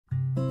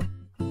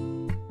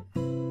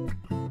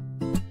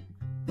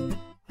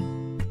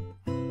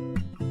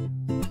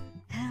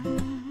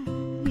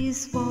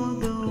is for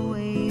the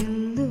way you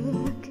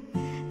look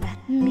at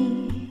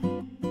me.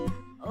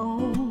 O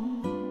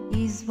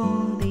is for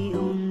the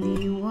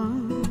only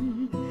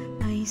one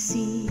I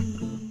see.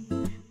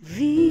 V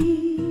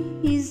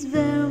is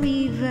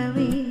very,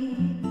 very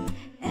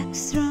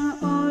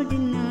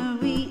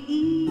extraordinary.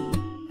 E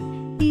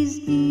is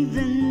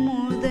even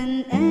more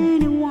than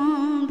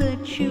anyone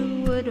that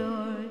you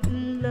adore.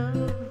 And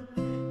love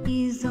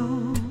is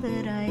all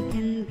that I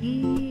can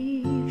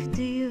give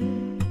to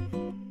you.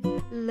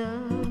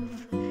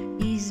 Love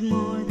is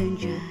more than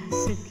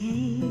just a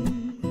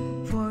game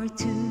for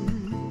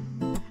two.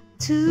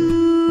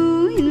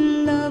 Two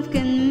in love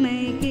can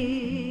make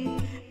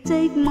it.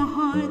 Take my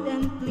heart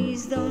and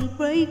please don't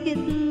break it.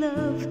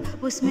 Love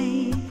was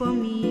made for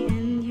me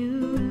and you.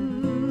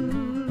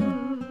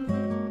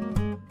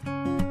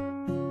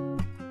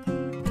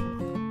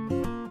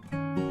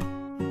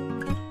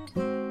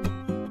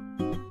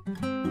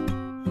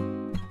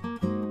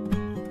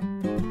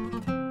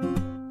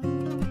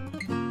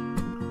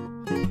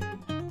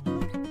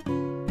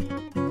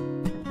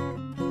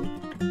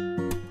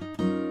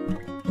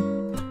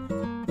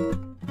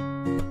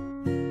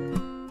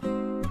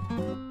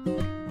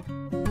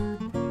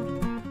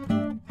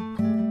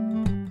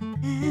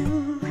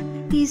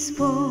 Is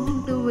for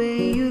the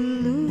way you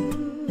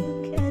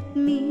look at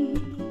me.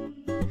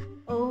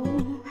 O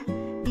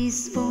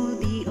is for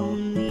the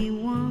only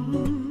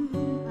one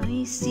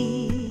I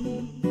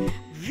see.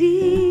 V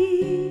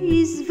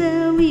is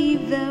very,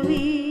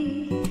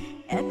 very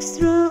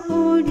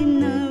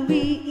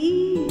extraordinary. E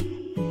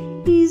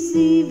is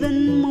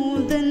even more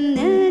than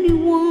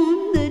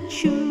anyone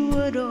that you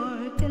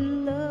adore.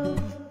 And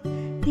love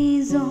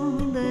is all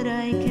that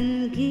I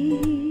can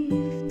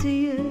give to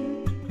you.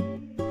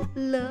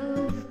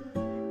 Love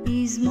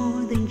is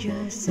more than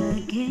just a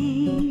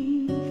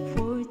game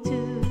for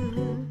two.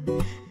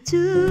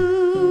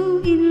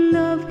 Two in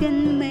love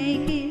can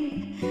make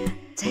it.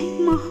 Take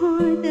my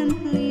heart and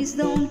please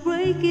don't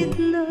break it.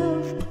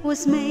 Love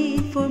was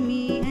made for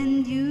me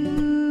and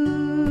you.